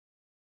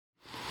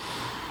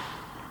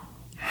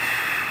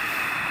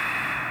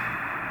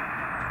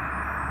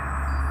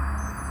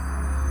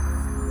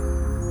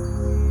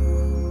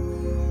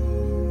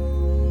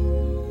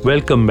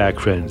Welcome back,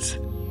 friends.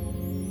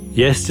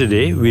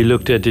 Yesterday, we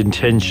looked at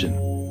intention.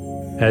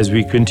 As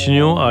we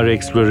continue our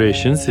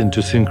explorations into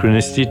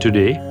synchronicity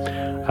today,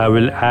 I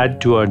will add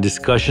to our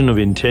discussion of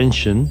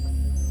intention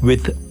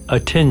with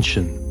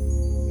attention.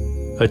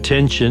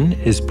 Attention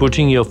is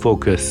putting your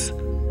focus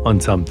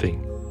on something,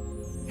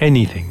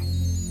 anything.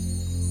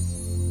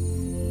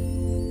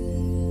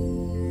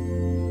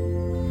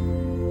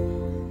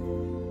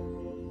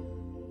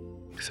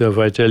 So if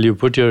I tell you,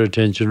 put your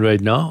attention right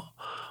now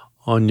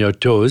on your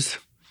toes,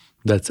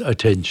 that's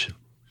attention.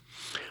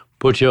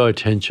 Put your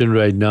attention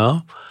right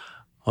now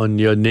on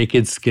your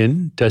naked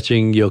skin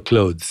touching your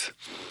clothes,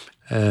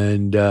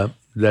 and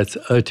that's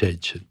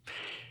attention.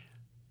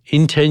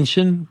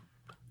 Intention,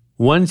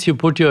 once you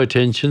put your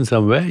attention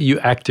somewhere, you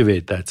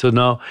activate that. So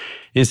now,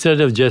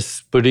 instead of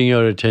just putting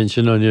your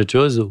attention on your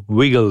toes,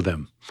 wiggle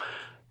them.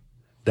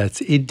 That's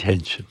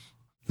intention.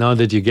 Now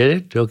that you get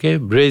it, okay,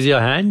 raise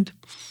your hand.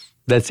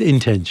 That's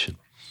intention.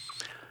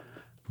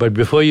 But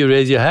before you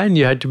raise your hand,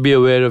 you had to be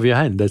aware of your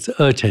hand. That's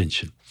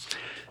attention.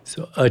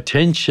 So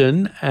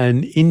attention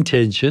and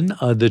intention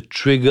are the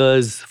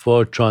triggers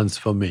for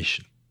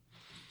transformation.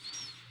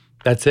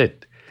 That's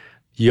it.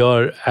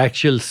 Your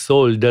actual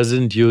soul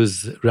doesn't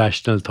use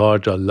rational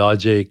thought or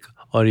logic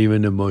or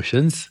even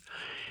emotions.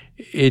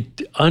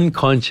 It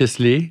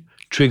unconsciously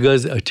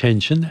triggers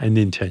attention and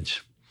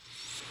intention.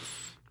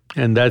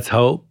 And that's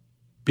how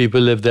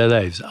people live their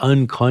lives,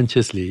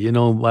 unconsciously. You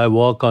know, I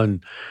walk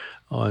on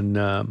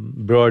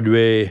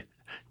Broadway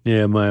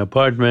near my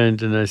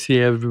apartment, and I see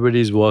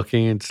everybody's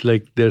walking. It's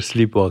like they're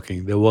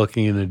sleepwalking. They're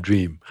walking in a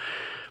dream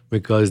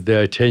because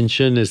their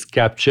attention is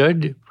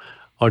captured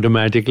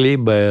automatically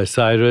by a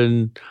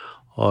siren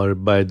or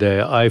by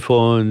their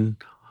iPhone,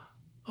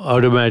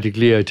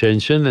 automatically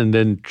attention, and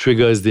then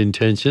triggers the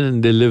intention,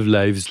 and they live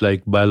lives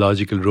like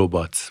biological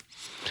robots.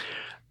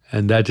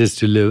 And that is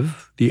to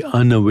live the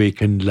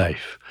unawakened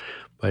life.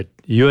 But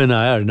you and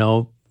I are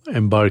now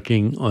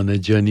embarking on a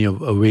journey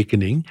of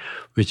awakening,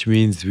 which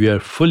means we are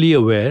fully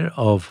aware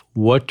of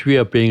what we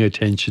are paying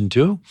attention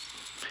to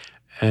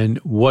and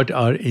what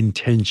our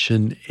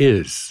intention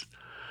is.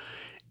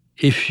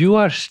 If you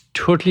are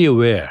totally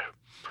aware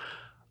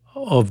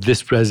of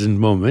this present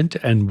moment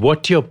and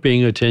what you're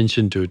paying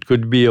attention to, it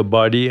could be a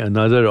body,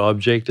 another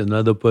object,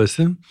 another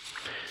person,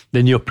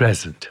 then you're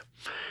present.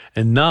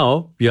 And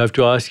now you have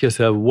to ask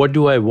yourself, what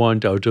do I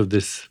want out of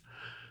this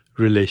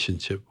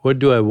relationship? What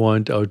do I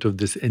want out of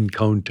this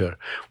encounter?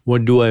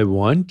 What do I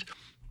want?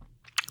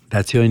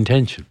 That's your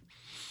intention.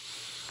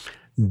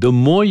 The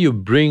more you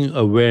bring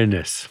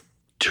awareness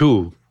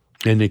to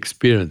an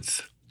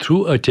experience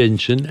through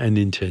attention and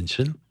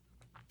intention,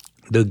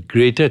 the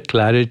greater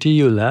clarity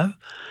you'll have.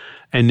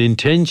 And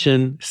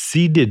intention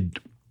seeded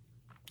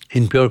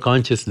in pure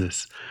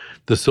consciousness,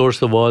 the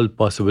source of all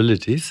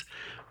possibilities,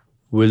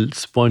 will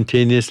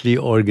spontaneously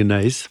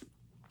organize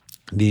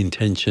the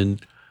intention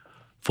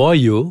for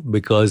you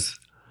because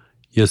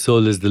your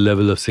soul is the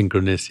level of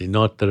synchronicity,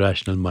 not the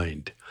rational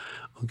mind.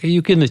 Okay,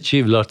 you can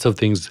achieve lots of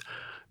things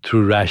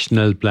through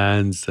rational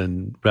plans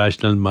and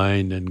rational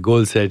mind and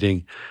goal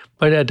setting,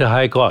 but at a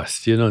high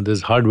cost. You know,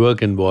 there's hard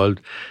work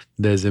involved,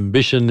 there's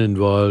ambition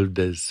involved,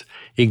 there's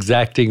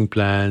exacting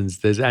plans,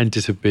 there's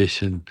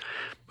anticipation.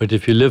 But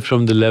if you live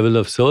from the level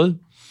of soul,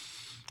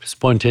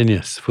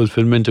 spontaneous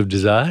fulfillment of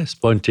desire,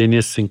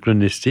 spontaneous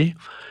synchronicity,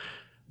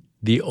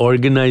 the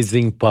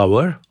organizing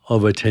power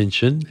of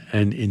attention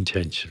and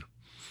intention.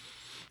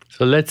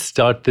 So let's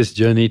start this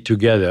journey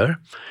together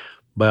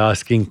by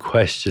asking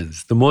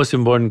questions. The most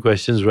important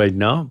questions right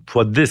now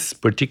for this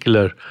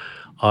particular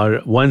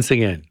are, once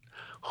again,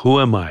 who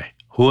am I?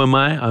 Who am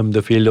I? I'm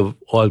the field of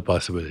all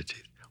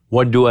possibilities.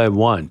 What do I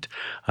want?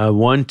 I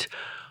want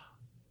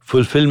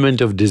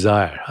fulfillment of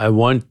desire. I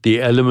want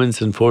the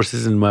elements and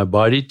forces in my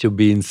body to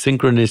be in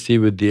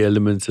synchronicity with the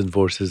elements and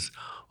forces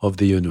of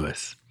the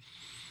universe.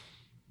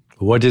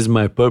 What is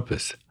my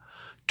purpose?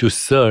 To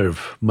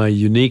serve my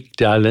unique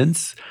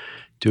talents,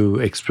 to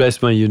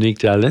express my unique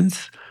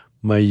talents,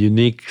 my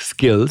unique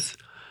skills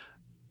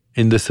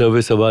in the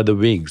service of other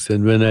beings.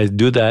 And when I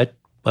do that,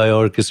 I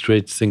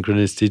orchestrate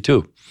synchronicity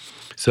too.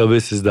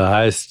 Service is the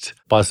highest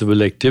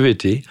possible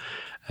activity,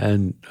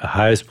 and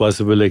highest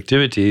possible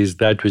activity is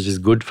that which is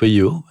good for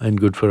you and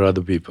good for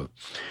other people.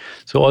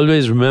 So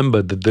always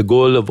remember that the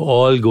goal of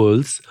all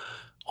goals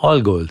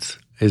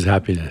is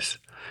happiness.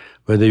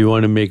 Whether you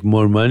want to make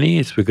more money,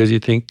 it's because you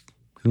think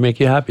it'll make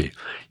you happy.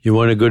 You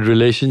want a good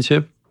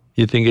relationship,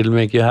 you think it'll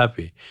make you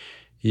happy.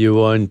 You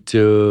want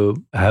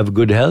to have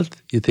good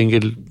health, you think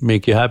it'll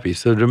make you happy.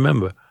 So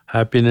remember,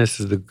 happiness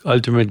is the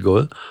ultimate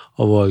goal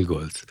of all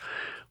goals.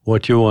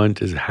 What you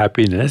want is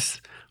happiness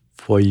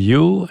for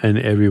you and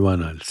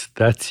everyone else.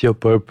 That's your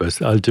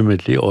purpose,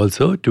 ultimately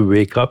also to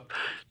wake up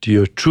to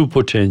your true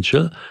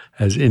potential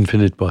as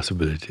infinite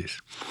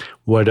possibilities.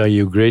 What are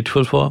you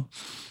grateful for?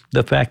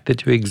 The fact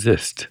that you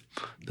exist.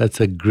 That's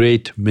a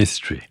great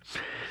mystery.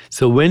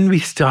 So when we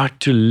start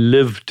to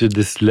live to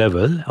this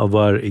level of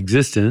our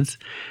existence,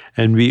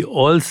 and we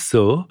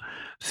also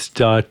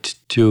start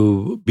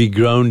to be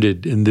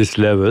grounded in this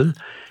level,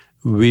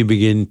 we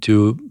begin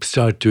to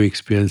start to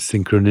experience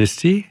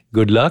synchronicity,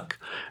 good luck,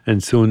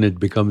 and soon it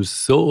becomes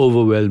so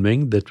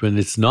overwhelming that when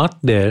it's not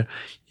there,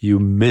 you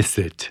miss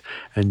it.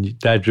 And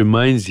that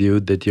reminds you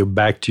that you're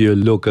back to your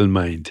local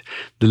mind.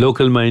 The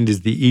local mind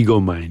is the ego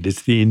mind,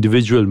 it's the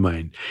individual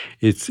mind,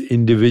 it's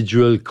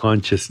individual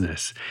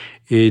consciousness.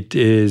 It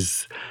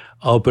is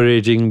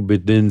operating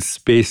within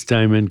space,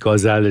 time, and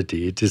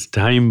causality. It is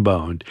time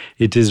bound.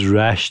 It is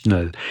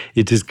rational.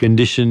 It is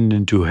conditioned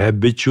into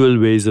habitual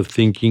ways of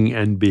thinking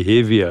and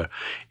behavior.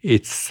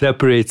 It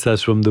separates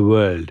us from the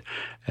world.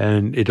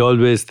 And it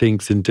always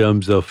thinks in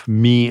terms of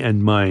me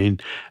and mine,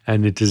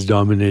 and it is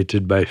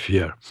dominated by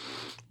fear.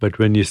 But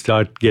when you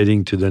start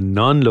getting to the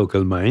non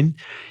local mind,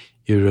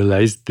 you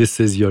realize this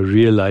is your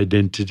real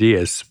identity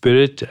as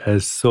spirit,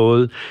 as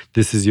soul.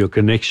 This is your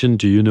connection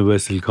to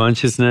universal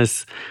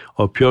consciousness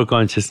or pure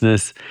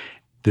consciousness.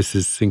 This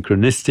is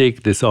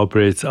synchronistic. This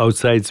operates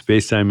outside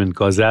space-time and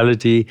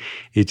causality.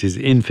 It is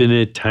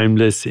infinite,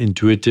 timeless,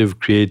 intuitive,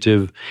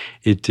 creative.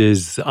 It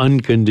is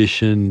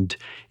unconditioned,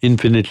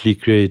 infinitely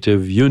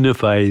creative,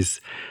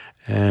 unifies,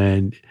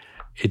 and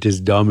it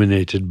is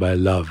dominated by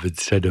love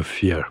instead of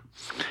fear.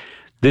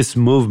 This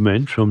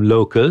movement from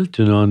local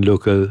to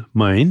non-local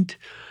mind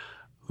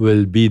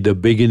will be the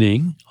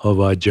beginning of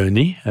our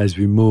journey as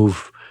we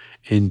move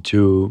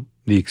into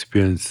the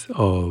experience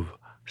of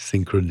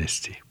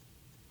synchronicity.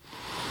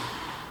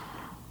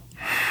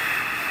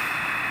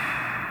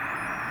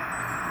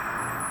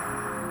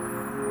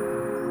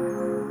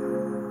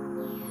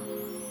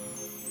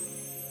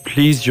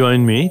 Please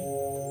join me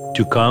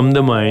to calm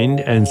the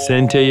mind and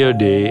center your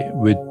day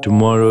with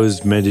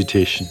tomorrow's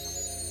meditation.